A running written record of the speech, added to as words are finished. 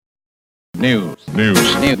News. New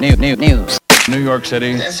York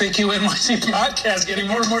City. The FAQ NYC podcast getting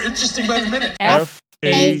more and more interesting by the minute.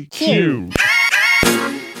 FAQ.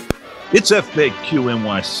 It's FAQ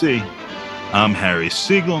NYC. I'm Harry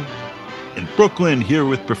Siegel in Brooklyn, here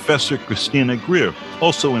with Professor Christina Greer,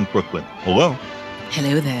 also in Brooklyn. Hello.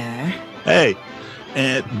 Hello there. Hey,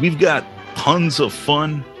 and we've got tons of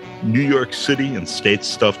fun New York City and state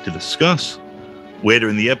stuff to discuss. Later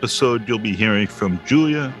in the episode, you'll be hearing from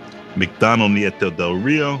Julia McDonald Nieto del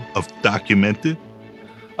Rio of Documented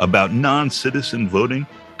about non-citizen voting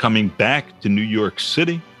coming back to New York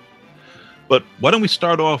City. But why don't we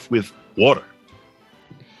start off with water?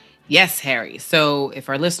 Yes, Harry. So if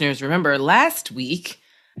our listeners remember, last week,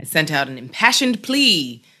 I sent out an impassioned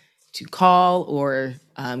plea to call or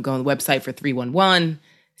go on the website for 311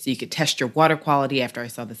 so you could test your water quality after I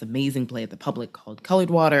saw this amazing play at the Public called Colored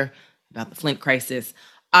Water about the Flint crisis.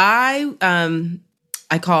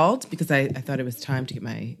 I called because I thought it was time to get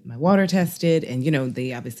my water tested. And, you know,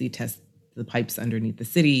 they obviously test the pipes underneath the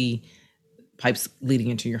city, pipes leading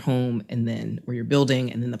into your home and then, or your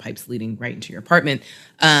building, and then the pipes leading right into your apartment.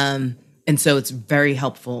 And so it's very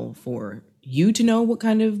helpful for you to know what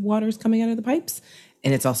kind of water is coming out of the pipes.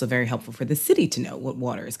 And it's also very helpful for the city to know what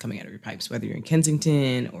water is coming out of your pipes, whether you're in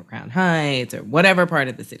Kensington or Crown Heights or whatever part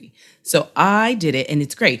of the city. So I did it, and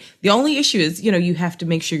it's great. The only issue is, you know, you have to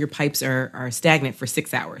make sure your pipes are stagnant for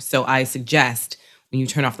 6 hours. So I suggest when you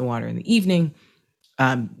turn off the water in the evening,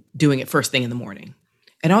 doing it first thing in the morning.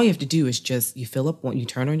 And all you have to do is just, you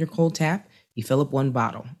turn on your cold tap, you fill up one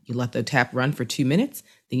bottle, you let the tap run for 2 minutes,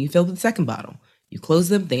 then you fill the second bottle. You close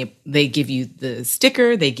them, they give you the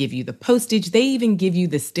sticker, they give you the postage, they even give you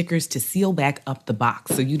the stickers to seal back up the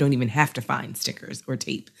box so you don't even have to find stickers or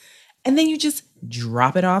tape. And then you just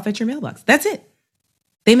drop it off at your mailbox. That's it.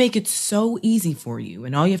 They make it so easy for you.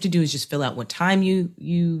 And all you have to do is just fill out what time you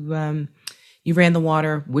ran the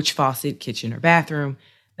water, which faucet, kitchen or bathroom.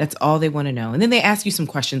 That's all they want to know. And then they ask you some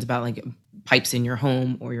questions about like pipes in your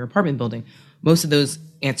home or your apartment building. Most of those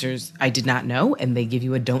answers I did not know, and they give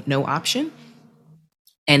you a don't know option.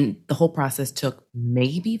 And the whole process took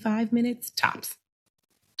maybe 5 minutes, tops.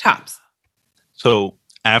 So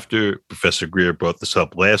after Professor Greer brought this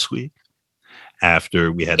up last week,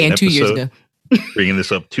 after we had an and episode 2 years ago, bringing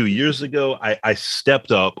this up 2 years ago, I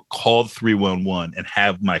stepped up, called 311, and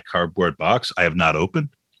have my cardboard box I have not opened.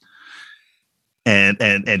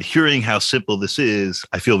 And hearing how simple this is,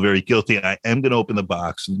 I feel very guilty. I am going to open the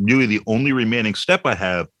box. Really, the only remaining step I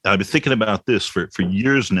have, I've been thinking about this for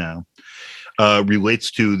years now,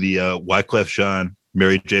 relates to the Wyclef Jean,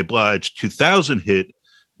 Mary J. Blige 2000 hit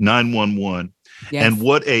 911, yes. And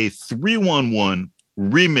what a 311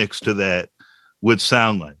 remix to that would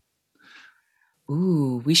sound like.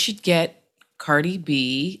 Ooh, we should get Cardi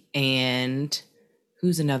B and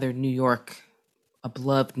who's another a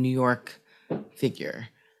beloved New York figure,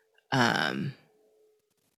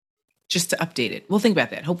 just to update it. We'll think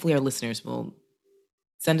about that. Hopefully our listeners will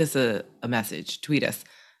send us a message, tweet us,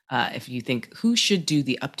 if you think who should do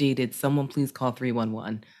the updated someone please call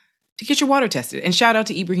 311 to get your water tested. And shout out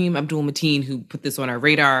to Ibrahim Abdul Mateen, who put this on our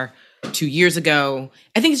radar 2 years ago.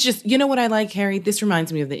 I think it's just, you know what I like, Harry? This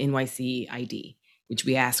reminds me of the NYC ID, which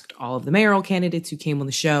we asked all of the mayoral candidates who came on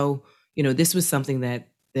the show. You know, this was something that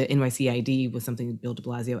the NYC ID was something that Bill de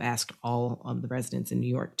Blasio asked all of the residents in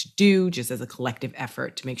New York to do, just as a collective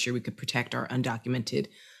effort to make sure we could protect our undocumented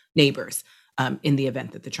neighbors in the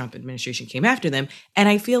event that the Trump administration came after them. And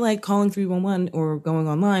I feel like calling 311 or going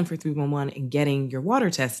online for 311 and getting your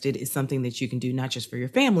water tested is something that you can do not just for your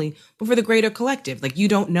family, but for the greater collective. Like, you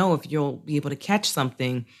don't know if you'll be able to catch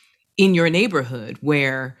something in your neighborhood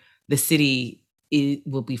where the city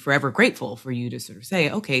will be forever grateful for you to sort of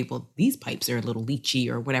say, okay, well, these pipes are a little leachy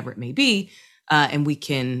or whatever it may be. And we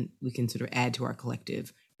can sort of add to our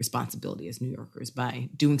collective responsibility as New Yorkers by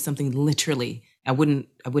doing something literally. I wouldn't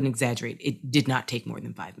exaggerate. It did not take more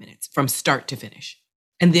than 5 minutes from start to finish.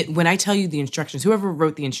 And when I tell you the instructions, whoever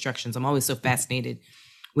wrote the instructions, I'm always so fascinated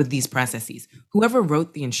with these processes. Whoever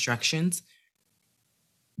wrote the instructions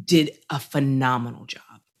did a phenomenal job.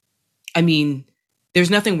 I mean, there's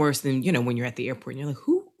nothing worse than, you know, when you're at the airport and you're like,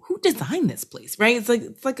 who designed this place, right? It's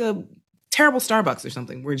like a terrible Starbucks or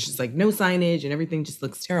something where it's just like no signage and everything just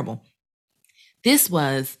looks terrible. This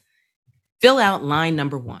was fill out line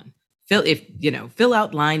number 1. Fill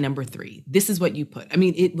out line number 3. This is what you put. I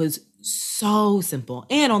mean, it was so simple.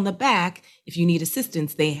 And on the back, if you need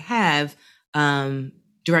assistance, they have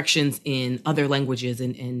directions in other languages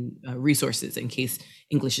and resources in case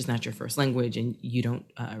English is not your first language and you don't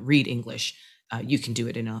read English. You can do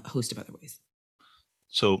it in a host of other ways.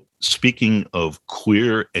 So speaking of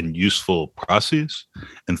clear and useful processes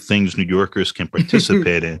and things New Yorkers can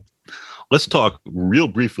participate in, let's talk real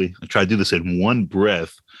briefly, I try to do this in one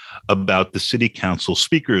breath, about the city council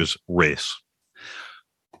speaker's race,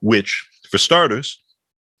 which, for starters,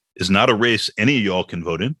 is not a race any of y'all can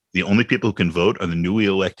vote in. The only people who can vote are the newly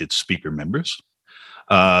elected speaker members.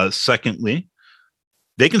 Secondly,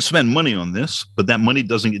 they can spend money on this, but that money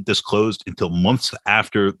doesn't get disclosed until months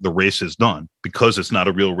after the race is done, because it's not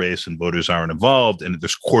a real race and voters aren't involved, and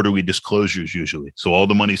there's quarterly disclosures usually. So all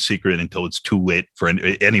the money's secret until it's too late for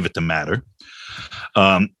any of it to matter.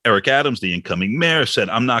 Eric Adams, the incoming mayor, said,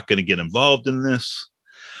 I'm not going to get involved in this.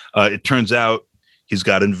 It turns out he's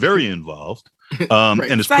gotten very involved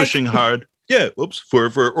and is pushing hard. Yeah,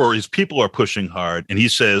 or his people are pushing hard. And he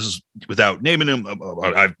says, without naming him,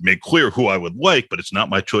 I've made clear who I would like, but it's not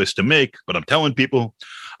my choice to make. But I'm telling people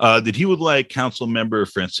that he would like council member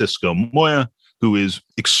Francisco Moya, who is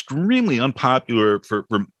extremely unpopular for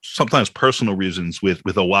sometimes personal reasons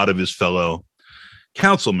with a lot of his fellow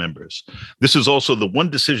council members. This is also the one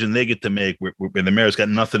decision they get to make where the mayor's got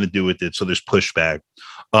nothing to do with it. So there's pushback.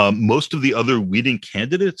 Most of the other leading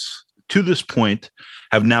candidates to this point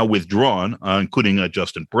have now withdrawn, including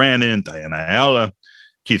Justin Brannan, Diana Ayala,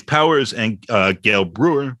 Keith Powers, and Gail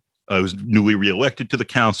Brewer, who's newly reelected to the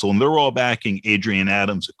council. And they're all backing Adrienne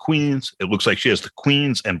Adams of Queens. It looks like she has the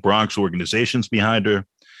Queens and Bronx organizations behind her.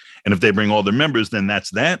 And if they bring all their members, then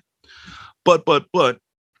that's that. But they'll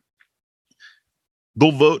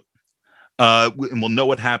vote, and we'll know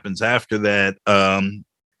what happens after that.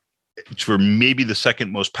 For maybe the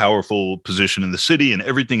second most powerful position in the city, and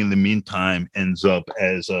everything in the meantime ends up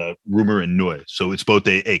as rumor and noise. So it's both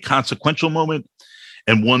a consequential moment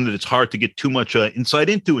and one that it's hard to get too much insight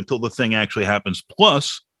into until the thing actually happens.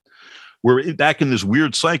 Plus, we're back in this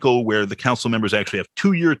weird cycle where the council members actually have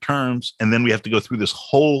 2-year terms, and then we have to go through this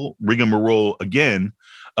whole rigmarole again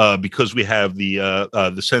because we have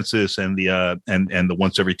the census and the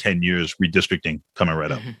once every 10 years redistricting coming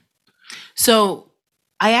right up. So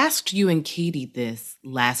I asked you and Katie this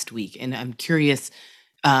last week, and I'm curious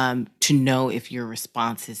to know if your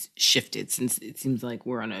response has shifted, since it seems like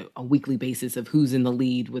we're on a weekly basis of who's in the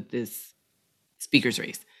lead with this speaker's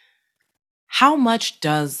race. How much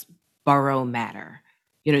does borough matter?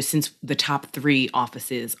 You know, since the top 3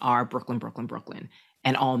 offices are Brooklyn, Brooklyn, Brooklyn,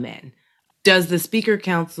 and all men. Does the speaker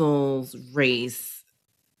council's race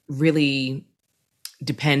really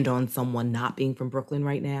depend on someone not being from Brooklyn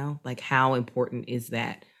right now? Like, how important is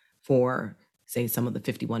that for, say, some of the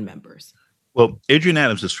 51 members? Well, Adrienne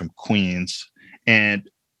Adams is from Queens, and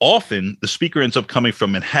often the speaker ends up coming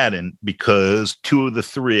from Manhattan because 2 of the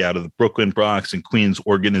 3 out of the Brooklyn, Bronx, and Queens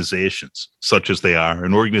organizations, such as they are,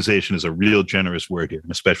 an organization is a real generous word here,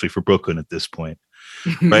 especially for Brooklyn at this point,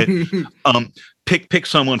 right? Pick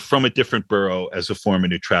someone from a different borough as a form of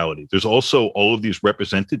neutrality. There's also all of these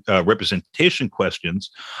representation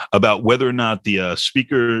questions about whether or not the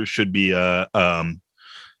speaker should be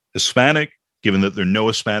Hispanic, given that there are no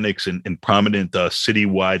Hispanics in prominent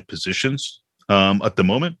citywide positions at the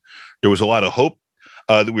moment. There was a lot of hope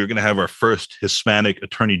that we were going to have our first Hispanic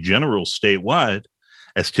attorney general statewide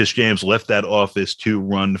as Tish James left that office to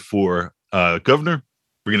run for governor.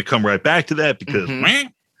 We're going to come right back to that because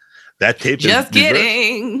that tape just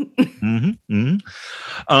kidding.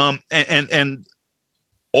 And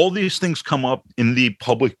all these things come up in the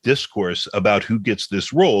public discourse about who gets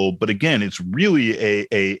this role. But again, it's really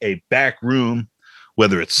a back room,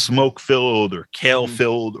 whether it's smoke filled or kale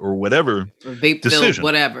filled or whatever, or vape filled,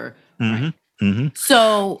 whatever.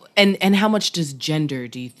 So, and how much does gender,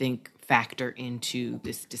 do you think, factor into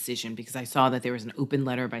this decision? Because I saw that there was an open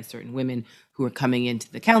letter by certain women who are coming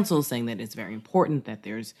into the council saying that it's very important that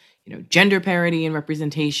there's, gender parity and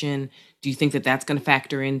representation. Do you think that that's going to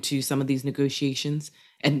factor into some of these negotiations?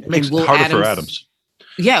 And it makes will it harder for Adams.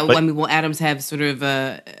 Yeah, but, will Adams have sort of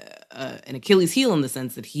an Achilles heel in the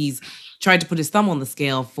sense that he's tried to put his thumb on the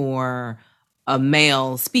scale for a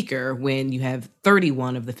male speaker when you have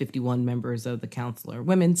 31 of the 51 members of the council are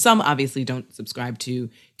women? Some obviously don't subscribe to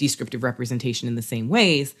descriptive representation in the same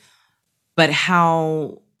ways, but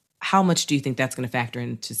how much do you think that's going to factor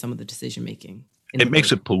into some of the decision making? It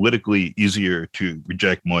makes it politically easier to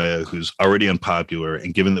reject Moya, who's already unpopular,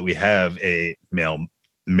 and given that we have a male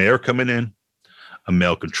mayor coming in, a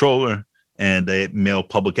male controller, and a male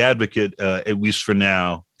public advocate, at least for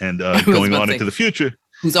now, and going on into the future,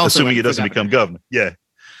 who's also assuming he doesn't become governor. Yeah.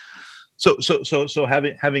 So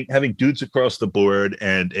having dudes across the board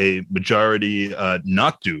and a majority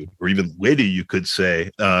not dude, or even lady, you could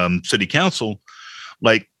say, city council,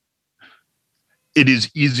 like, it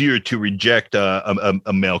is easier to reject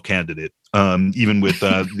a male candidate. even with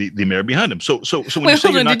the mayor behind him. So when Wait, you say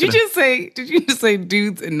hold you're on. not Did you just say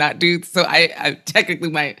dudes and not dudes? So I technically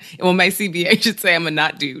my CBA should say I'm a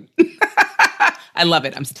not dude. I love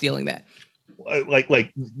it. I'm stealing that.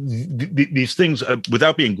 These things,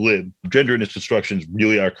 without being glib, gender and its instructions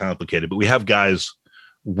really are complicated. But we have guys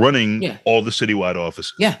running all the citywide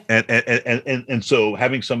offices. Yeah, and so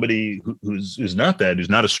having somebody who's not that, who's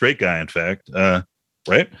not a straight guy, in fact,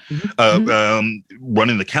 right,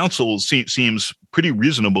 running the council seems pretty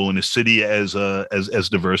reasonable in a city as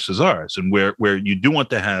diverse as ours, and where you do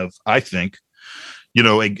want to have, I think,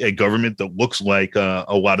 a government that looks like a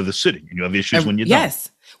lot of the city. And you have issues when you don't.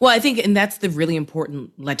 Yes. Well, I think, and that's the really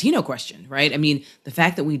important Latino question, right? I mean, the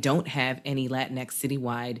fact that we don't have any Latinx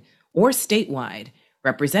citywide or statewide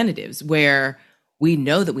representatives, where we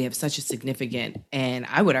know that we have such a significant and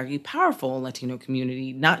I would argue powerful Latino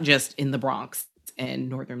community, not just in the Bronx and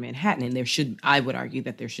Northern Manhattan. And I would argue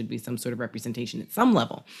that there should be some sort of representation at some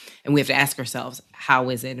level. And we have to ask ourselves, how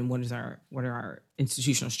is it and what are our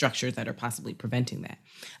institutional structures that are possibly preventing that?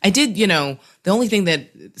 I did, the only thing that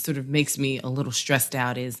sort of makes me a little stressed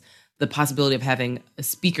out is the possibility of having a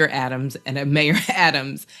Speaker Adams and a Mayor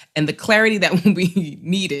Adams, and the clarity that will be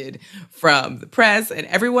needed from the press and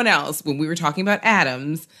everyone else when we were talking about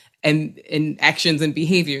Adams and actions and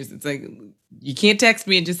behaviors. It's like, you can't text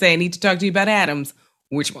me and just say, I need to talk to you about Adams.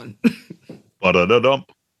 Which one?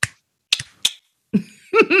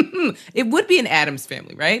 It would be an Adams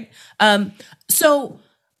family, right? So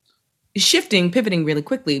pivoting really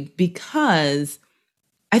quickly, because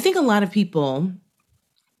I think a lot of people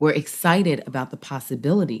were excited about the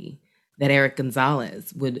possibility that Eric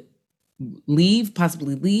Gonzalez would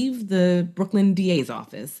possibly leave the Brooklyn DA's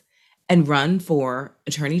office and run for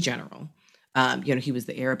Attorney General. He was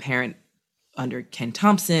the heir apparent under Ken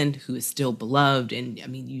Thompson, who is still beloved. And I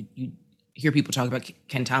mean, you hear people talk about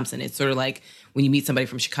Ken Thompson. It's sort of like when you meet somebody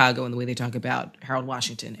from Chicago and the way they talk about Harold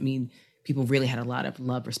Washington. I mean, people really had a lot of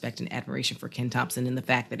love, respect, and admiration for Ken Thompson. And the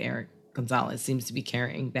fact that Eric Gonzalez seems to be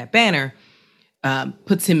carrying that banner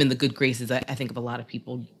puts him in the good graces, I think, of a lot of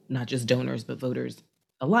people, not just donors, but voters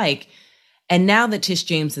alike. And now that Tish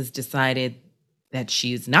James has decided that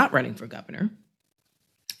she is not running for governor,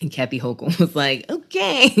 and Kathy Hochul was like,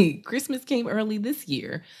 okay, Christmas came early this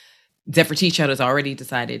year. Zephyr Teachout has already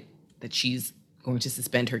decided that she's going to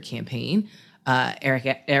suspend her campaign.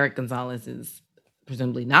 Eric Gonzalez is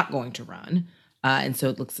presumably not going to run. And so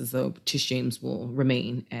it looks as though Tish James will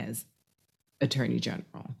remain as Attorney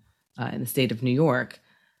General in the state of New York.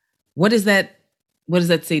 What does that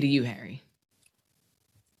say to you, Harry?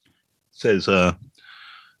 It says,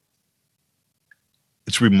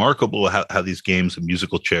 it's remarkable how these games of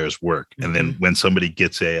musical chairs work. Mm-hmm. And then when somebody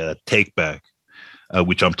gets a take back,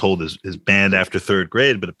 which I'm told is banned after third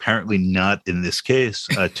grade, but apparently not in this case.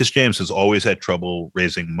 Tish James has always had trouble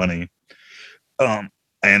raising money.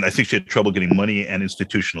 And I think she had trouble getting money and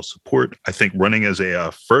institutional support. I think running as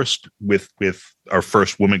a first with our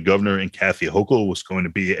first woman governor in Kathy Hochul was going to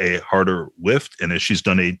be a harder lift. And as she's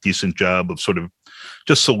done a decent job of sort of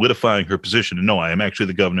just solidifying her position. And no, I am actually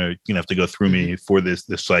the governor. You have to go through me for this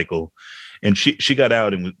cycle. And she got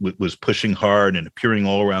out and was pushing hard and appearing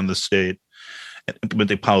all around the state and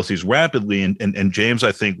implementing policies rapidly. And James,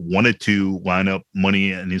 I think, wanted to line up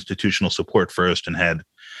money and institutional support first and had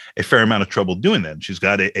a fair amount of trouble doing that. She's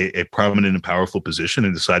got a prominent and powerful position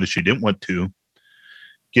and decided she didn't want to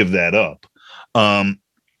give that up.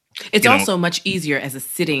 It's also much easier as a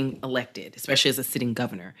sitting elected, especially as a sitting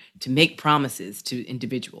governor, to make promises to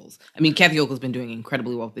individuals. I mean, Kathy Hochul's been doing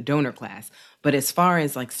incredibly well with the donor class, but as far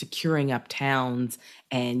as like securing up towns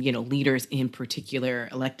and, leaders in particular,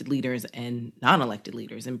 elected leaders and non-elected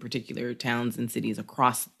leaders in particular towns and cities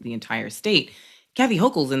across the entire state, Kathy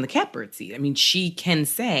Hochul's in the catbird seat. I mean, she can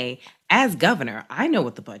say, as governor, I know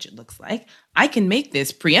what the budget looks like. I can make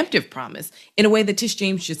this preemptive promise in a way that Tish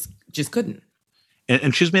James just couldn't.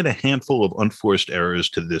 And she's made a handful of unforced errors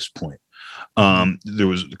to this point. There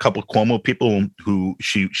was a couple of Cuomo people who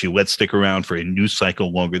she let stick around for a news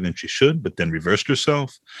cycle longer than she should, but then reversed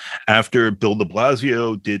herself. After Bill de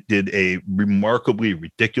Blasio did a remarkably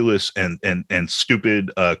ridiculous and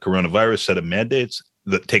stupid coronavirus set of mandates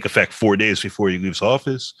that take effect 4 days before he leaves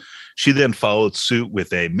office, she then followed suit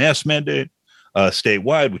with a mask mandate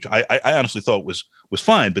statewide, which I honestly thought was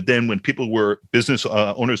fine. But then when people were business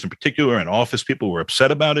owners in particular and office people were upset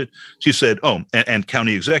about it, she said, and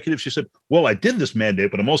county executives, she said, well, I did this mandate,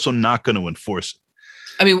 but I'm also not going to enforce it.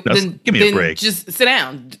 I mean, then give me a break. Just sit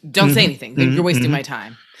down. Don't say anything. You're wasting my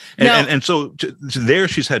time. And so there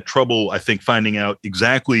she's had trouble, I think, finding out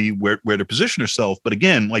exactly where to position herself. But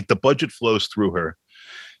again, like the budget flows through her.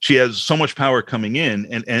 she has so much power coming in,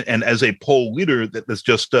 and as a poll leader, that's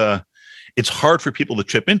just it's hard for people to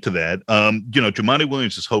chip into that. Jumaane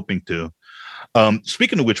Williams is hoping to.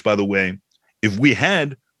 Speaking of which, by the way, if we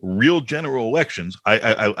had real general elections,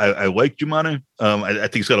 I like Jumaane. I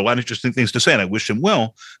think he's got a lot of interesting things to say, and I wish him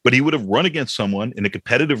well. But he would have run against someone in a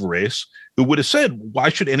competitive race who would have said, "Why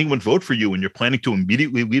should anyone vote for you when you're planning to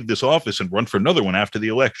immediately leave this office and run for another one after the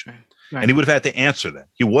election?" Right. And he would have had to answer that.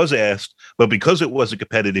 He was asked, but because it wasn't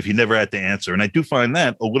competitive, he never had to answer. And I do find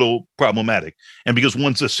that a little problematic. And because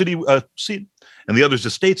one's a city seat and the other's a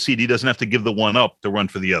state seat, he doesn't have to give the one up to run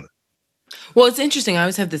for the other. Well, it's interesting. I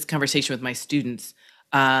always have this conversation with my students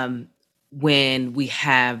when we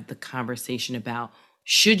have the conversation about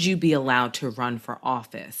should you be allowed to run for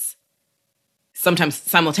office sometimes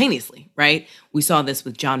simultaneously, right? We saw this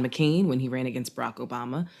with John McCain when he ran against Barack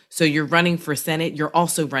Obama. So you're running for Senate, you're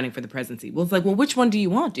also running for the presidency. Well, it's like, well, which one do you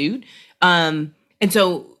want, dude? And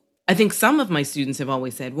so I think some of my students have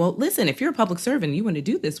always said, well, listen, if you're a public servant and you want to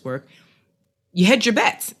do this work, you hedge your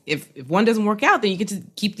bets. If one doesn't work out, then you get to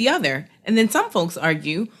keep the other. And then some folks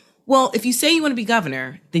argue, well, if you say you want to be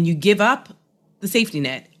governor, then you give up the safety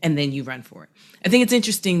net and then you run for it. I think it's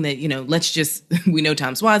interesting that, we know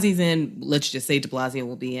Tom Suozzi's in, let's just say de Blasio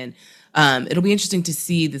will be in. It'll be interesting to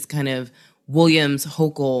see this kind of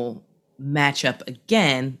Williams-Hochul matchup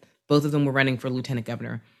again. Both of them were running for lieutenant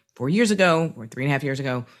governor 4 years ago or 3.5 years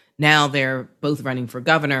ago. Now they're both running for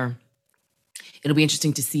governor. It'll be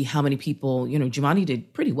interesting to see how many people, Jumaane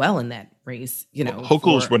did pretty well in that race.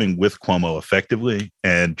 Hochul is running with Cuomo effectively,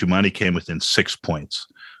 and Jumaane came within 6 points,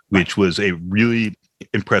 which was a really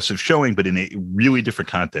impressive showing, but in a really different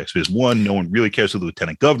context. Because one, no one really cares who the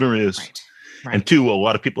lieutenant governor is. Right. And two, a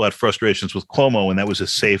lot of people had frustrations with Cuomo, and that was a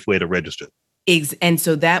safe way to register. And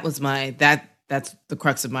so that was that's the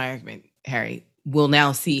crux of my argument, Harry. We'll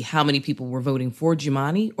now see how many people were voting for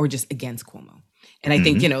Jumaane or just against Cuomo. And I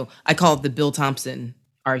think, I call it the Bill Thompson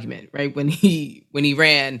argument, right? When he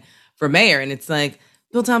ran for mayor, and it's like,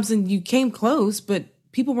 Bill Thompson, you came close, but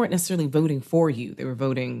people weren't necessarily voting for you. They were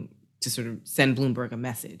voting to sort of send Bloomberg a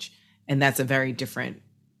message. And that's a very different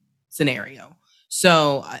scenario.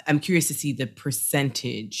 So I'm curious to see the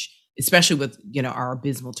percentage, especially with, our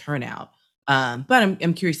abysmal turnout. But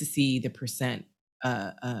I'm curious to see the percent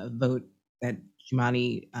vote that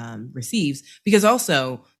Jumaane receives, because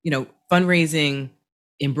also, fundraising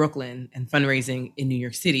in Brooklyn and fundraising in New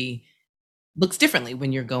York City looks differently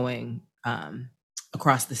when you're going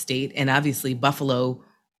across the state. And obviously Buffalo,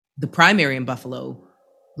 the primary in Buffalo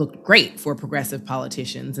looked great for progressive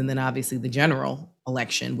politicians. And then obviously the general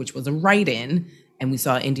election, which was a write-in, and we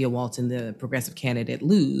saw India Walton, the progressive candidate,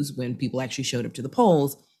 lose when people actually showed up to the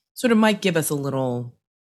polls, sort of might give us a little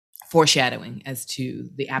foreshadowing as to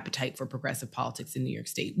the appetite for progressive politics in New York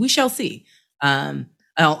State. We shall see.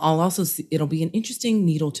 I'll also see, it'll be an interesting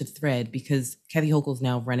needle to thread because Kathy Hochul's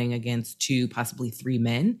now running against 2, possibly 3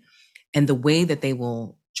 men. And the way that they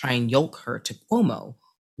will try and yoke her to Cuomo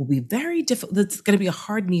will be very difficult. It's going to be a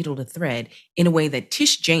hard needle to thread in a way that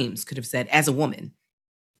Tish James could have said as a woman,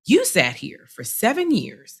 you sat here for 7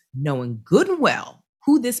 years knowing good and well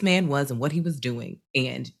who this man was and what he was doing,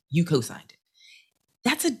 and you co-signed it.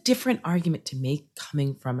 That's a different argument to make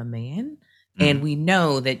coming from a man. Mm-hmm. And we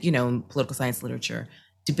know that, in political science literature,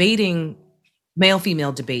 debating,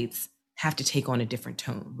 male-female debates have to take on a different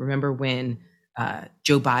tone. Remember when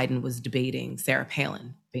Joe Biden was debating Sarah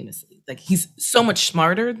Palin, famously. Like, he's so much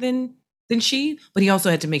smarter than she, but he also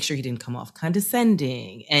had to make sure he didn't come off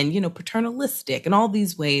condescending and, paternalistic and all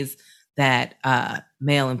these ways that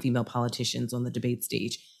male and female politicians on the debate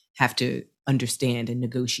stage have to understand and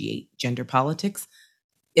negotiate gender politics.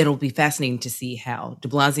 It'll be fascinating to see how de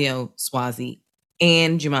Blasio, Suozzi,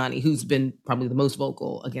 and Jumaane, who's been probably the most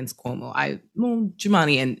vocal against Cuomo,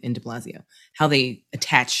 Jumaane and de Blasio, how they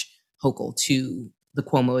attach Hochul to the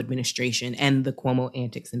Cuomo administration and the Cuomo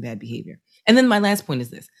antics and bad behavior. And then my last point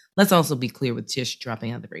is this. Let's also be clear with Tish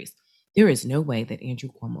dropping out of the race. There is no way that Andrew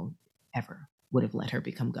Cuomo ever would have let her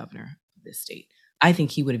become governor of this state. I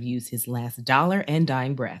think he would have used his last dollar and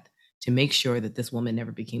dying breath to make sure that this woman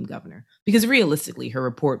never became governor. Because realistically, her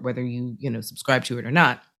report, whether you subscribe to it or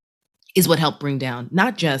not, is what helped bring down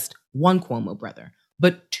not just one Cuomo brother,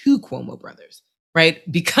 but 2 Cuomo brothers, right?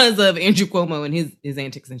 Because of Andrew Cuomo and his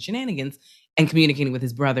antics and shenanigans and communicating with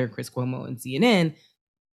his brother, Chris Cuomo, and CNN,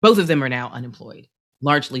 both of them are now unemployed,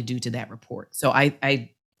 largely due to that report. So I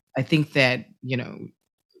think that,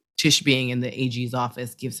 Tish being in the AG's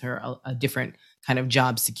office gives her a different kind of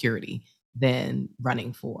job security than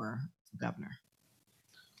running for governor.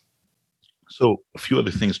 So a few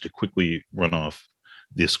other things to quickly run off.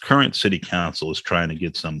 This current city council is trying to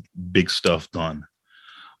get some big stuff done.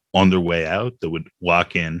 on their way out that would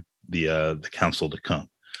lock in the council to come.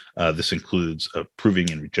 This includes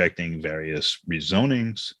approving and rejecting various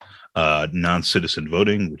rezonings, non-citizen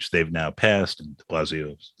voting, which they've now passed, and de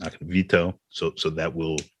Blasio is not going to veto, so that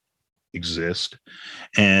will exist,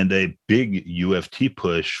 and a big UFT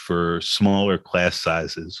push for smaller class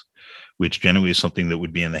sizes, which generally is something that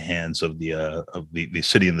would be in the hands of the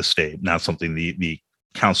city and the state, not something the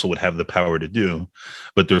council would have the power to do,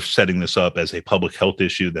 but they're setting this up as a public health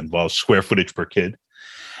issue that involves square footage per kid.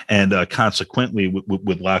 And consequently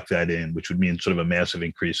would lock that in, which would mean sort of a massive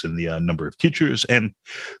increase in the number of teachers and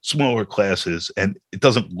smaller classes. And it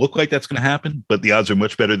doesn't look like that's going to happen, but the odds are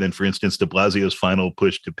much better than, for instance, de Blasio's final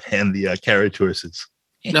push to ban the carriage horses.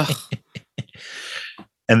 No.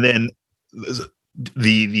 And then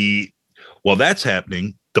while that's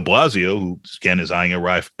happening, de Blasio, who again is eyeing a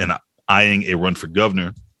run for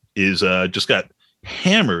governor, is just got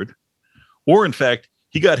hammered, or in fact,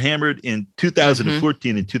 he got hammered in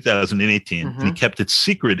 2014 and 2018, and he kept it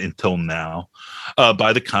secret until now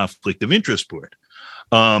by the Conflict of Interest Board,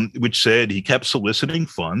 which said he kept soliciting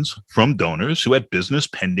funds from donors who had business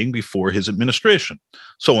pending before his administration.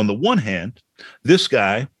 So on the one hand, this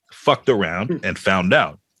guy fucked around and found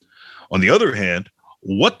out. On the other hand,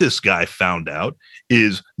 what this guy found out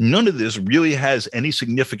is none of this really has any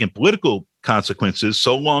significant political consequences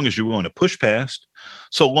so long as you're willing to push past,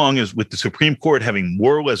 so long as with the Supreme Court having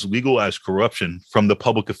more or less legalized corruption from the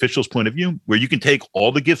public official's point of view, where you can take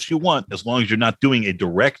all the gifts you want as long as you're not doing a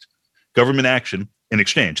direct government action in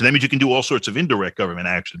exchange. And that means you can do all sorts of indirect government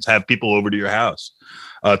actions, have people over to your house,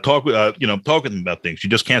 talk with them about things. You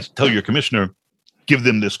just can't tell your commissioner, give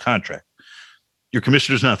them this contract. Your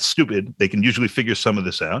commissioner's not stupid. They can usually figure some of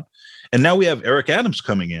this out. And now we have Eric Adams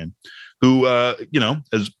coming in, who,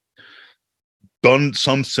 has done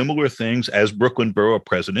some similar things as Brooklyn Borough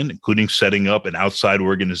president, including setting up an outside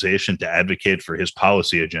organization to advocate for his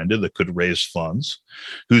policy agenda that could raise funds,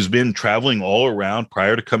 who's been traveling all around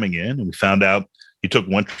prior to coming in. And we found out he took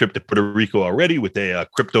one trip to Puerto Rico already with a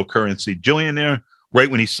cryptocurrency billionaire, right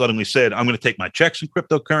when he suddenly said, I'm going to take my checks in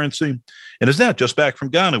cryptocurrency. And is now just back from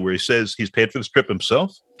Ghana, where he says he's paid for this trip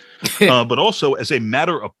himself. But also as a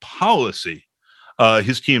matter of policy,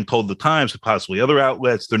 his team told the Times and possibly other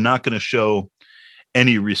outlets, they're not going to show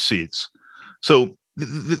any receipts. So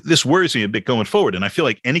this worries me a bit going forward. And I feel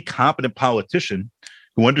like any competent politician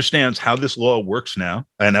who understands how this law works now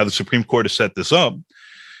and how the Supreme Court has set this up,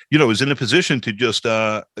 is in a position to just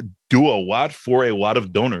do a lot for a lot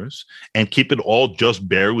of donors and keep it all just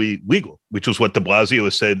barely legal, which was what de Blasio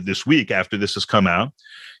has said this week after this has come out.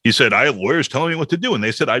 He said, I have lawyers telling me what to do. And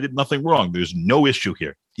they said, I did nothing wrong. There's no issue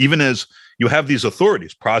here. Even as you have these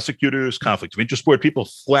authorities, prosecutors, conflict of interest board, people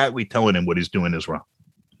flatly telling him what he's doing is wrong.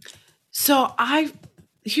 So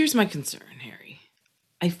here's my concern, Harry.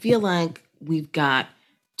 I feel like we've got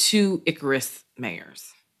two Icarus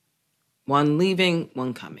mayors. One leaving,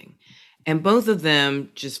 one coming. And both of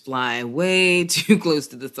them just fly way too close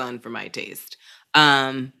to the sun for my taste.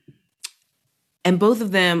 And both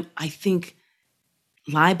of them, I think,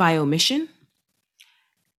 lie by omission.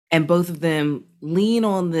 And both of them lean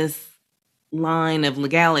on this line of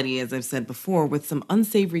legality, as I've said before, with some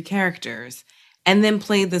unsavory characters, and then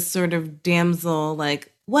play this sort of damsel,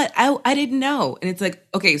 like, what? I didn't know. And it's like,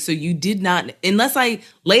 okay, so you did not, unless I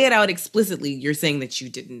lay it out explicitly, you're saying that you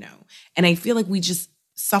didn't know. And I feel like we just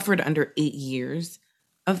suffered under 8 years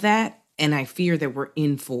of that. And I fear that we're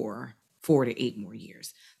in for 4 to 8 more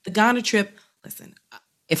years. The Ghana trip, listen,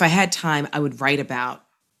 if I had time, I would write about,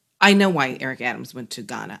 I know why Eric Adams went to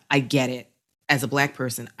Ghana. I get it. As a Black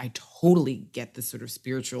person, I totally get this sort of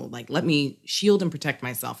spiritual, like, let me shield and protect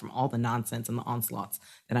myself from all the nonsense and the onslaughts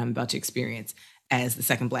that I'm about to experience as the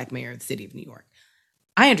second Black mayor of the city of New York.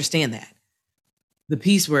 I understand that. The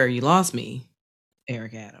piece where you lost me,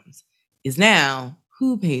 Eric Adams, is now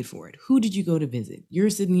who paid for it? Who did you go to visit? You're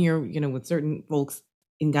sitting here, with certain folks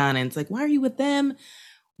in Ghana, and it's like, why are you with them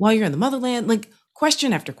while you're in the motherland? Like,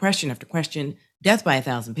 question after question after question, death by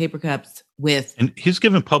 1,000 paper cups with... And he's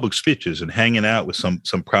given public speeches and hanging out with some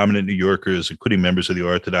prominent New Yorkers, including members of the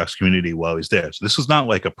Orthodox community while he's there. So this is not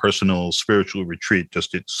like a personal spiritual retreat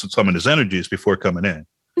just to summon his energies before coming in.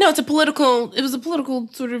 No, it was a political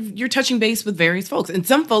sort of, you're touching base with various folks. And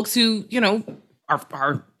some folks who,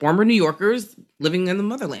 are former New Yorkers living in the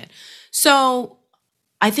motherland. So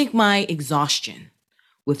I think my exhaustion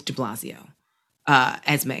with de Blasio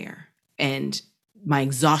as mayor and my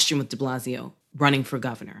exhaustion with de Blasio running for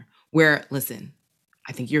governor, where, listen,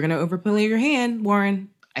 I think you're going to overplay your hand, Warren.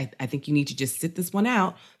 I think you need to just sit this one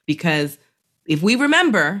out, because if we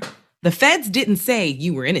remember, the feds didn't say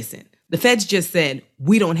you were innocent. The feds just said,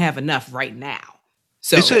 we don't have enough right now.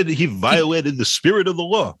 So they said he violated the spirit of the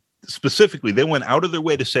law. Specifically, they went out of their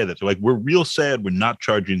way to say that. They're like, we're real sad we're not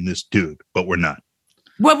charging this dude, but we're not.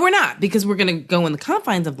 Well, we're not, because we're going to go in the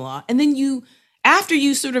confines of the law. And then after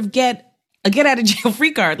you sort of get a get out of jail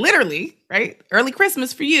free card, literally, right? Early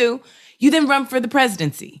Christmas for you, you then run for the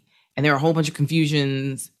presidency. And there are a whole bunch of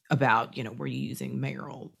confusions about, were you using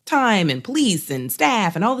mayoral time and police and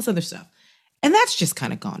staff and all this other stuff. And that's just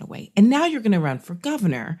kind of gone away. And now you're going to run for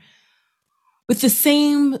governor with the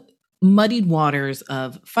same muddied waters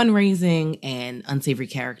of fundraising and unsavory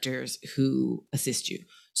characters who assist you.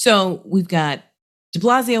 So we've got de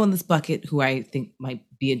Blasio in this bucket, who I think might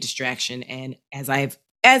be a distraction. And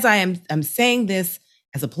I'm saying this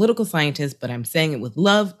as a political scientist, but I'm saying it with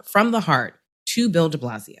love from the heart to Bill de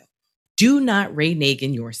Blasio. Do not Ray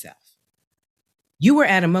Nagin yourself. You are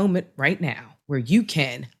at a moment right now where you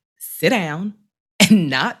can sit down and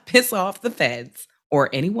not piss off the feds or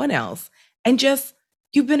anyone else, and just,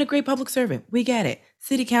 you've been a great public servant. We get it.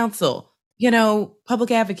 City council,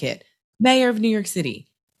 public advocate, mayor of New York City.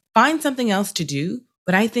 Find something else to do.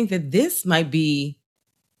 But I think that this might be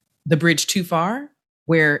the bridge too far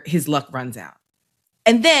where his luck runs out.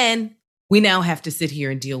 And then we now have to sit here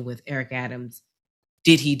and deal with Eric Adams.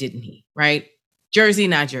 Did he, didn't he, right? Jersey,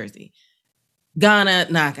 not Jersey. Ghana,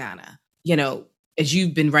 not Ghana. As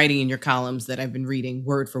you've been writing in your columns that I've been reading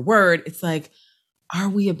word for word, it's like, are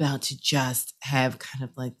we about to just have kind of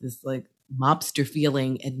like this like mobster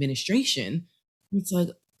feeling administration? It's like,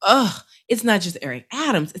 it's not just Eric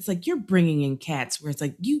Adams. It's like you're bringing in cats where it's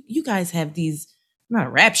like you guys have these, not a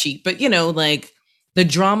rap sheet, but like the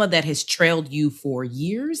drama that has trailed you for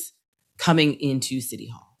years coming into City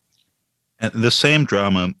Hall. And the same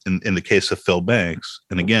drama in the case of Phil Banks.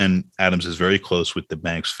 And again, Adams is very close with the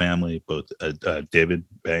Banks family, both David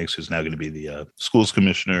Banks, who's now going to be the schools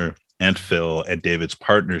commissioner, and Phil, and David's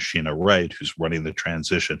partner, Sheena Wright, who's running the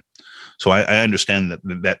transition. So I understand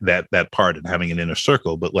that part and having an inner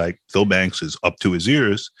circle, but like Phil Banks is up to his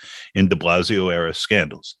ears in de Blasio era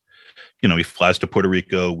scandals. He flies to Puerto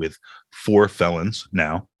Rico with 4 felons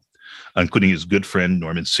now, including his good friend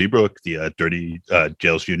Norman Seabrook, the dirty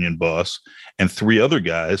jails union boss, and 3 other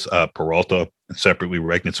guys, Peralta and separately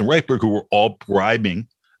Regnitz and Reitberg, who were all bribing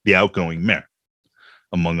the outgoing mayor,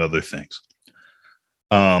 among other things.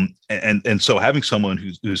 And so having someone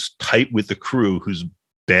who's tight with the crew, whose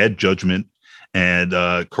bad judgment and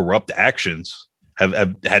corrupt actions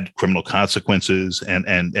have had criminal consequences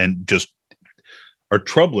and just are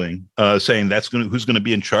troubling, saying who's going to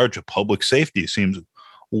be in charge of public safety seems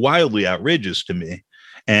wildly outrageous to me.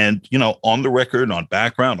 And, on the record, on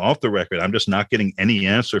background, off the record, I'm just not getting any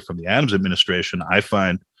answer from the Adams administration I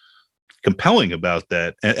find compelling about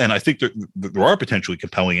that. And I think there are potentially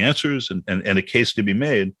compelling answers and a case to be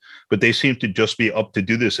made, but they seem to just be up to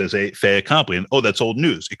do this as a fait accompli. And, that's old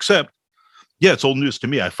news, except, yeah, it's old news to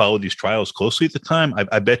me. I followed these trials closely at the time.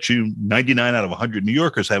 I bet you 99 out of 100 New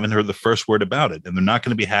Yorkers haven't heard the first word about it, and they're not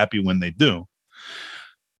going to be happy when they do.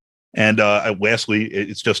 And lastly,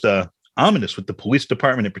 it's just ominous with the police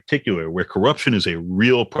department in particular, where corruption is a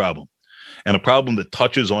real problem, and a problem that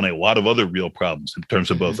touches on a lot of other real problems in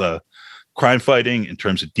terms of both crime fighting, in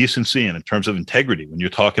terms of decency, and in terms of integrity. When you're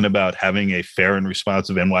talking about having a fair and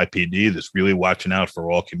responsive NYPD that's really watching out for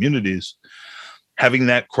all communities, having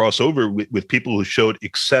that cross over with people who showed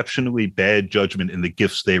exceptionally bad judgment in the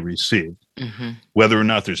gifts they received. Whether or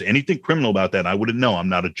not there's anything criminal about that, I wouldn't know. I'm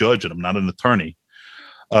not a judge and I'm not an attorney.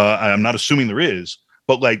 I'm not assuming there is,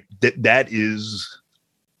 but like that is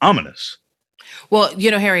ominous. Well,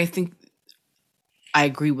 Harry, I think I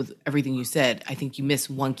agree with everything you said. I think you miss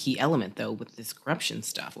one key element, though, with this corruption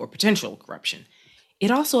stuff or potential corruption.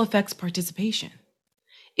 It also affects participation.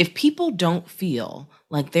 If people don't feel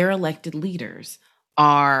like their elected leaders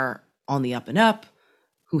are on the up and up,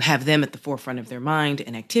 who have them at the forefront of their mind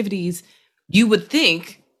and activities, you would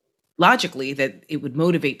think, logically, that it would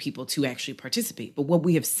motivate people to actually participate. But what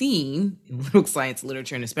we have seen in political science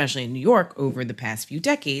literature, and especially in New York over the past few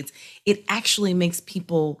decades, it actually makes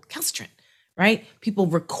people calcitrant, right? People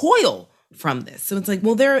recoil from this. So it's like,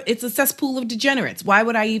 well, it's a cesspool of degenerates. Why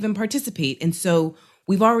would I even participate? And so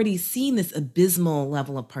we've already seen this abysmal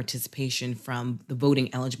level of participation from the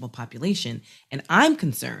voting eligible population. And I'm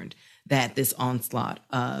concerned that this onslaught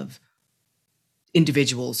of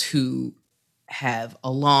individuals who have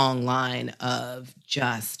a long line of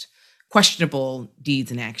just questionable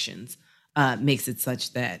deeds and actions makes it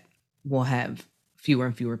such that we'll have fewer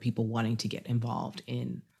and fewer people wanting to get involved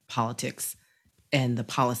in politics and the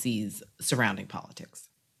policies surrounding politics.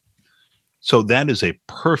 So that is a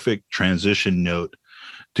perfect transition note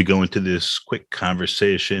to go into this quick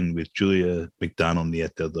conversation with Julia McDonald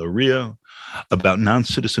Nieto del Rio about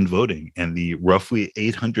non-citizen voting and the roughly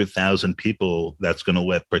 800,000 people that's going to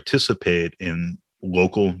let participate in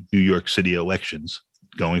local New York City elections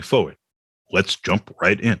going forward. Let's jump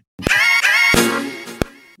right in.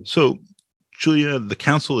 So, Julia, the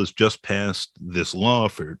council has just passed this law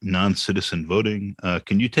for non-citizen voting.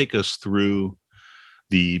 Can you take us through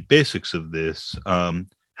the basics of this?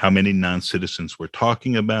 How many non-citizens we're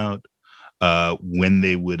talking about, when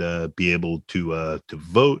they would be able to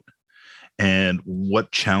vote, and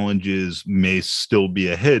what challenges may still be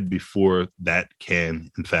ahead before that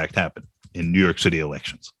can, in fact, happen in New York City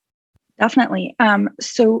elections? Definitely.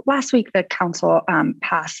 So last week, the council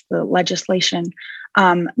passed the legislation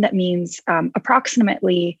that means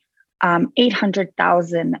approximately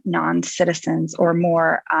 800,000 non-citizens or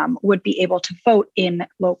more would be able to vote in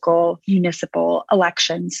local municipal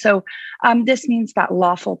elections. So this means that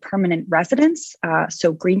lawful permanent residents,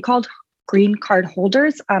 so green card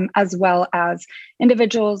holders, as well as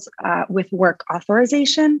individuals with work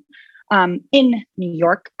authorization in New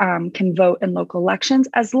York can vote in local elections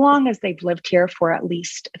as long as they've lived here for at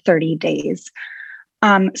least 30 days.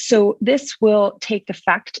 So this will take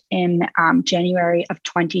effect in January of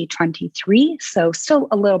 2023. So still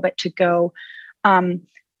a little bit to go.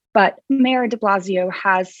 But Mayor de Blasio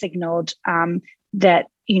has signaled that,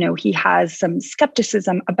 he has some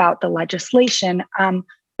skepticism about the legislation,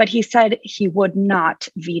 but he said he would not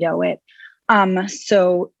veto it.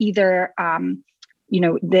 So either,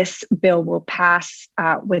 this bill will pass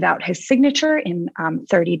without his signature in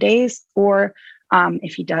 30 days, or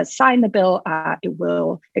if he does sign the bill,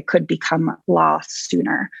 it could become law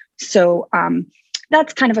sooner. So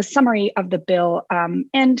that's kind of a summary of the bill.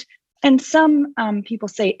 And some people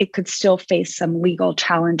say it could still face some legal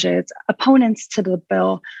challenges. Opponents to the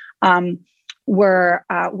bill were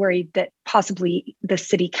worried that possibly the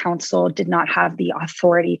city council did not have the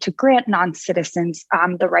authority to grant non-citizens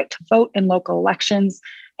the right to vote in local elections.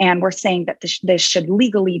 And we're saying that this should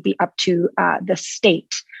legally be up to the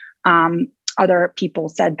state. Other people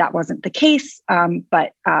said that wasn't the case,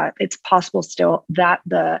 but it's possible still that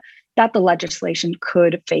the legislation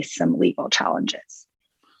could face some legal challenges.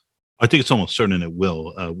 I think it's almost certain it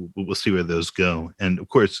will. We'll see where those go. And of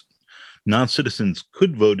course, non-citizens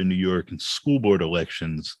could vote in New York in school board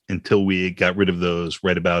elections until we got rid of those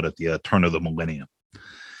right about at the turn of the millennium.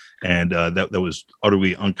 And that was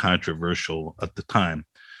utterly uncontroversial at the time.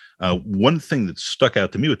 One thing that stuck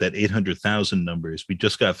out to me with that 800,000 number is we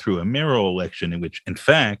just got through a mayoral election in which, in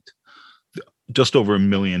fact, just over 1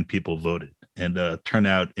 million people voted. And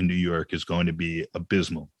turnout in New York is going to be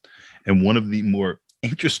abysmal. And one of the more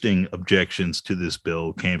interesting objections to this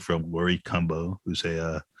bill came from Lori Cumbo, who's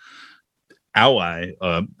a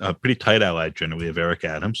pretty tight ally generally of Eric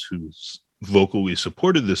Adams, who's vocally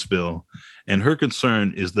supported this bill. And her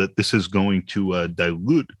concern is that this is going to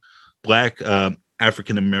dilute Black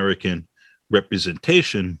African-American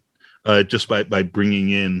representation just by bringing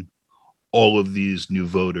in all of these new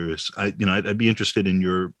voters. I'd be interested in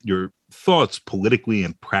your thoughts politically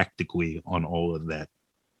and practically on all of that.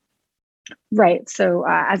 Right. So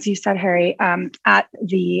as you said, Harry, at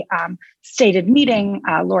the stated meeting,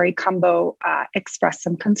 Lori Cumbo expressed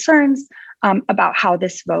some concerns about how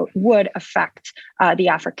this vote would affect the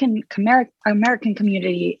African-American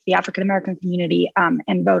community,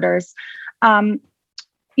 and voters. A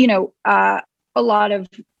lot of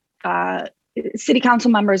city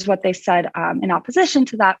council members, what they said in opposition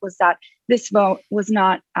to that was that this vote was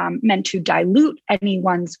not meant to dilute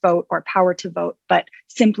anyone's vote or power to vote, but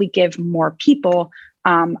simply give more people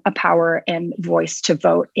a power and voice to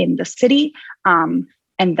vote in the city. And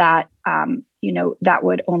that, that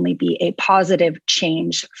would only be a positive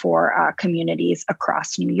change for communities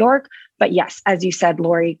across New York. But yes, as you said,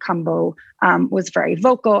 Lori Cumbo was very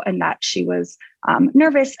vocal and that she was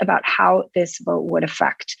nervous about how this vote would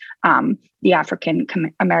affect the African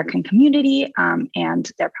American community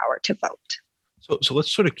and their power to vote. So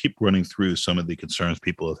let's sort of keep running through some of the concerns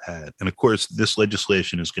people have had. And of course, this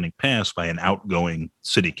legislation is getting passed by an outgoing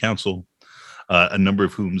city council, a number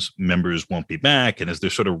of whose members won't be back. And as they're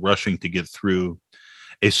sort of rushing to get through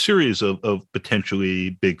a series of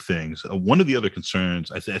potentially big things. One of the other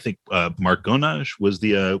concerns, I think Mark Gonage was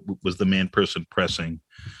the man person pressing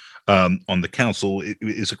on the council. It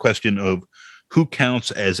is a question of who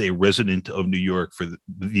counts as a resident of New York for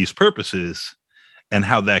these purposes and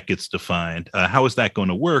how that gets defined. How is that going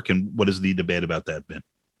to work? And what has the debate about that been?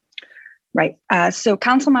 Right. So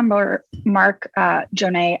Councilmember Mark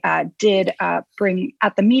Jonet did bring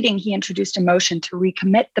at the meeting, he introduced a motion to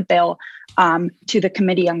recommit the bill to the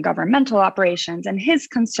Committee on Governmental Operations. And his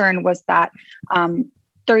concern was that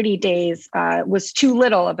 30 days was too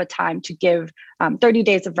little of a time to give 30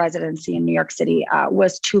 days of residency in New York City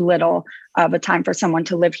was too little of a time for someone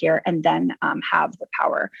to live here and then have the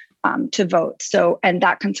power to vote. So, and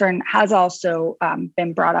that concern has also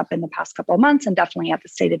been brought up in the past couple of months and definitely at the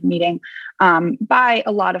stated meeting by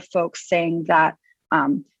a lot of folks saying that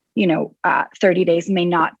 30 days may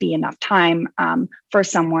not be enough time for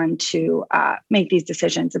someone to make these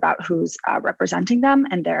decisions about who's representing them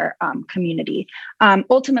and their community.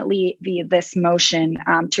 Ultimately, this motion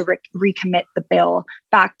to recommit the bill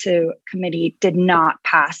back to committee did not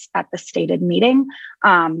pass at the stated meeting.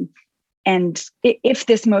 And if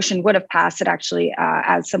this motion would have passed, it actually,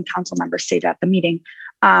 as some council members stated at the meeting,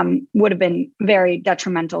 would have been very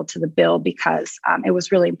detrimental to the bill because it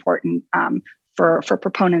was really important for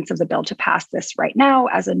proponents of the bill to pass this right now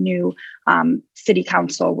as a new city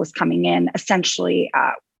council was coming in. Essentially,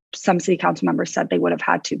 some city council members said they would have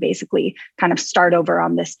had to basically kind of start over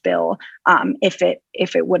on this bill if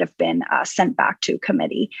it would have been sent back to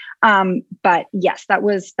committee. But yes, that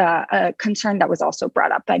was a concern that was also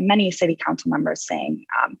brought up by many city council members saying,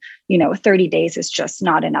 30 days is just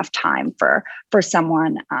not enough time for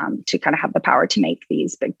someone to kind of have the power to make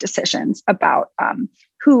these big decisions about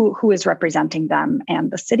who is representing them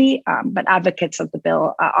and the city. But advocates of the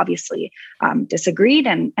bill obviously disagreed,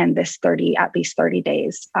 and this at least 30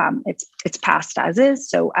 days, it's passed as is.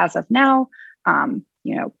 So as of now,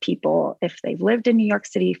 people, if they've lived in New York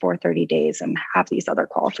City for 30 days and have these other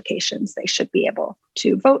qualifications, they should be able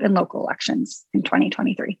to vote in local elections in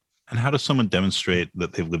 2023. And how does someone demonstrate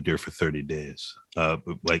that they've lived here for 30 days?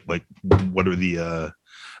 What are the,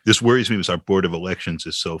 this worries me because our Board of Elections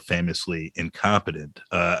is so famously incompetent.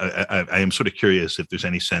 I am sort of curious if there's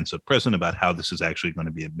any sense of precedent about how this is actually going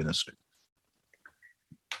to be administered.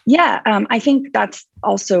 Yeah, I think that's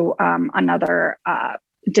also another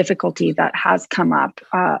difficulty that has come up.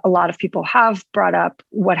 A lot of people have brought up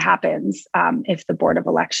what happens if the Board of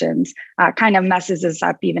Elections kind of messes us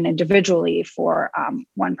up even individually for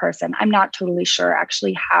one person. I'm not totally sure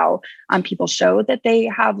actually how people show that they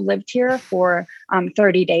have lived here for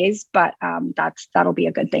 30 days, but that'll be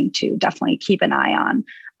a good thing to definitely keep an eye on.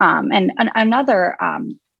 And another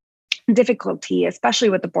difficulty,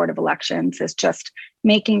 especially with the Board of Elections, is just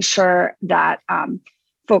making sure that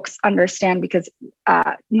folks understand, because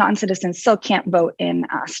non-citizens still can't vote in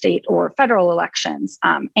state or federal elections.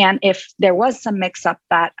 And if there was some mix-up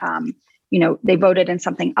that, they voted in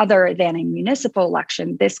something other than a municipal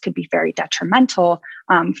election, this could be very detrimental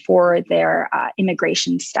for their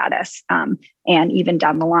immigration status. And even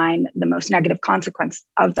down the line, the most negative consequence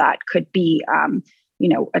of that could be,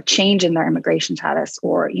 a change in their immigration status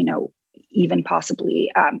or, even possibly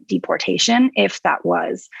deportation if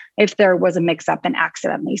there was a mix-up and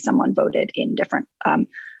accidentally someone voted in different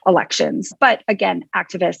elections. But again,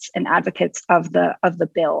 activists and advocates of the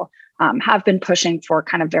bill have been pushing for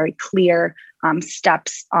kind of very clear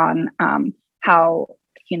steps on how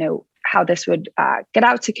this would get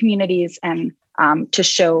out to communities and to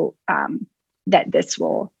show that this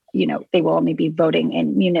will, they will only be voting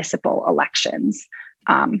in municipal elections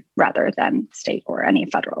rather than state or any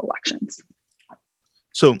federal elections.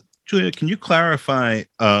 So, Julia, can you clarify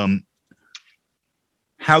how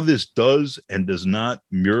this does and does not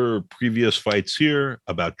mirror previous fights here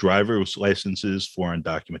about driver's licenses for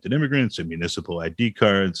undocumented immigrants and municipal ID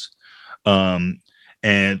cards, and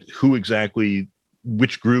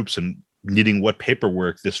which groups and needing what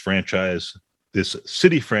paperwork this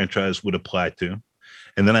city franchise would apply to?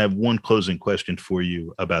 And then I have one closing question for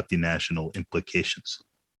you about the national implications.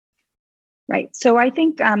 Right. So I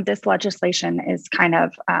think this legislation is kind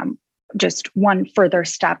of just one further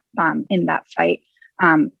step in that fight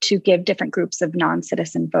to give different groups of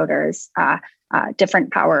non-citizen voters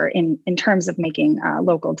different power in terms of making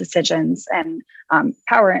local decisions and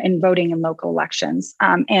power in voting in local elections.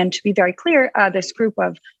 And to be very clear, this group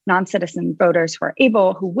of non-citizen voters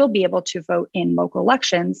who will be able to vote in local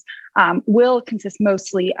elections will consist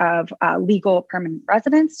mostly of legal permanent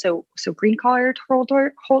residents, so green card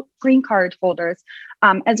holders,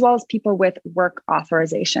 as well as people with work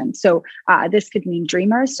authorization. So this could mean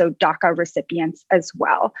Dreamers, so DACA recipients as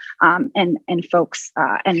well, and folks,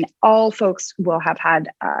 and all folks will have had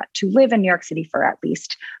to live in New York City for at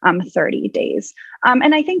least 30 days.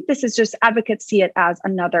 And I think this is just, advocates see it as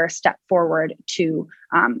another step forward to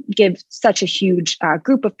give such a huge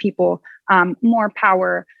group of people more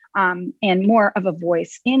power and more of a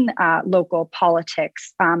voice in local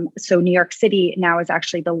politics. So New York City now is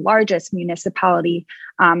actually the largest municipality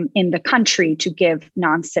in the country to give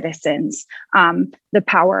non-citizens the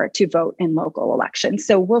power to vote in local elections.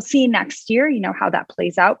 So we'll see next year, how that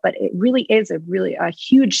plays out, but it really is a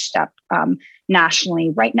huge step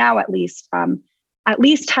nationally. Right now, at least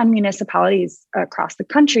 10 municipalities across the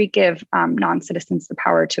country give non-citizens the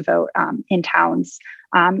power to vote in towns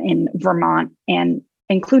in Vermont, and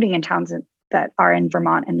including in towns that are in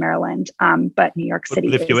Vermont and Maryland. But New York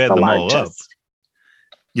City is the largest.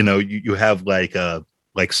 You have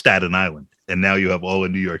like Staten Island, and now you have all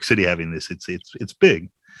of New York City having this. It's big.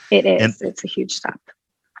 It is. And it's a huge step.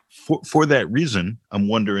 For that reason, I'm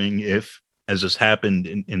wondering if, as has happened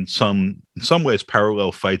in some ways,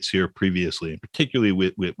 parallel fights here previously, and particularly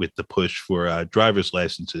with the push for driver's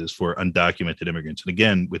licenses for undocumented immigrants. And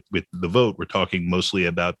again, with the vote, we're talking mostly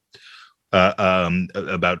about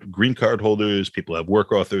green card holders, people who have work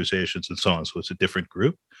authorizations, and so on. So it's a different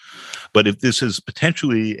group. But if this is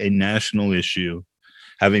potentially a national issue,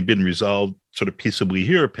 having been resolved sort of peaceably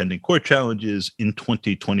here, pending court challenges in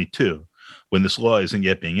 2022, when this law isn't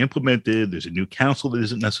yet being implemented, there's a new council that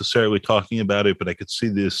isn't necessarily talking about it, but I could see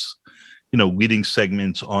this, leading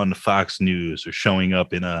segments on Fox News or showing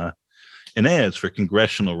up in ads for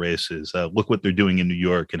congressional races. Look what they're doing in New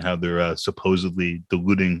York and how they're supposedly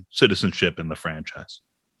diluting citizenship in the franchise.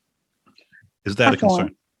 Is that a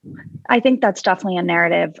concern? I think that's definitely a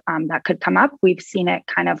narrative that could come up. We've seen it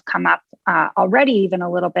kind of come up already, even a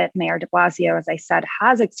little bit. Mayor de Blasio, as I said,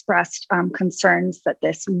 has expressed concerns that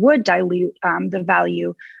this would dilute the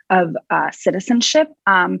value of citizenship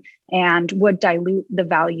and would dilute the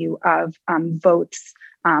value of votes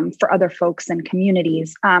for other folks and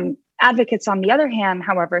communities. Advocates, on the other hand,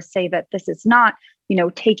 however, say that this is not,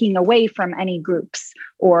 taking away from any groups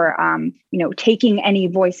or, taking any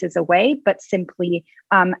voices away, but simply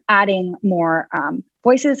adding more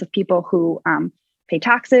voices of people who pay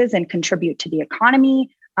taxes and contribute to the economy,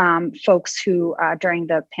 folks who during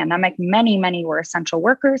the pandemic, many were essential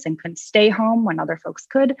workers and couldn't stay home when other folks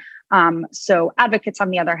could. So advocates, on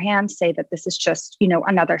the other hand, say that this is just,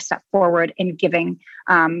 another step forward in giving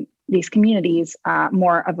these communities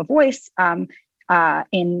more of a voice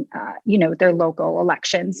in their local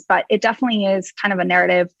elections. But it definitely is kind of a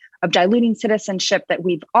narrative of diluting citizenship that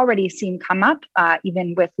we've already seen come up,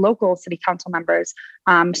 even with local city council members.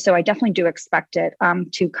 So I definitely do expect it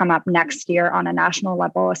to come up next year on a national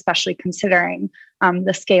level, especially considering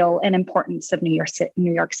the scale and importance of New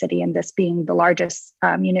York City, and this being the largest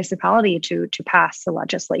municipality to pass the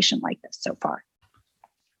legislation like this so far.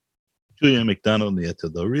 Julia McDonald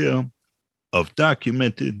Nieto del Rio of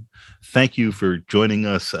Documented, thank you for joining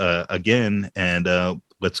us again, and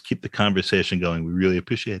let's keep the conversation going. We really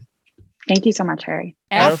appreciate it. Thank you so much, Harry.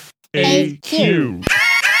 FAQ.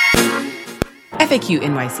 FAQ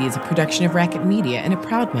NYC is a production of Racket Media and a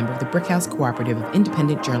proud member of the Brickhouse Cooperative of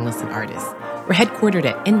Independent Journalists and Artists. We're headquartered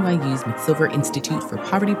at NYU's McSilver Institute for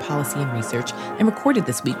Poverty Policy and Research and recorded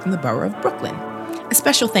this week from the borough of Brooklyn. A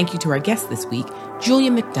special thank you to our guest this week,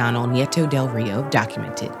 Julia McDonald Nieto del Rio of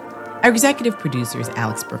Documented. Our executive producers,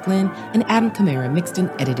 Alex Brooklyn and Adam Camara, mixed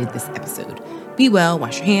and edited this episode. Be well,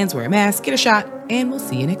 wash your hands, wear a mask, get a shot, and we'll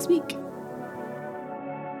see you next week.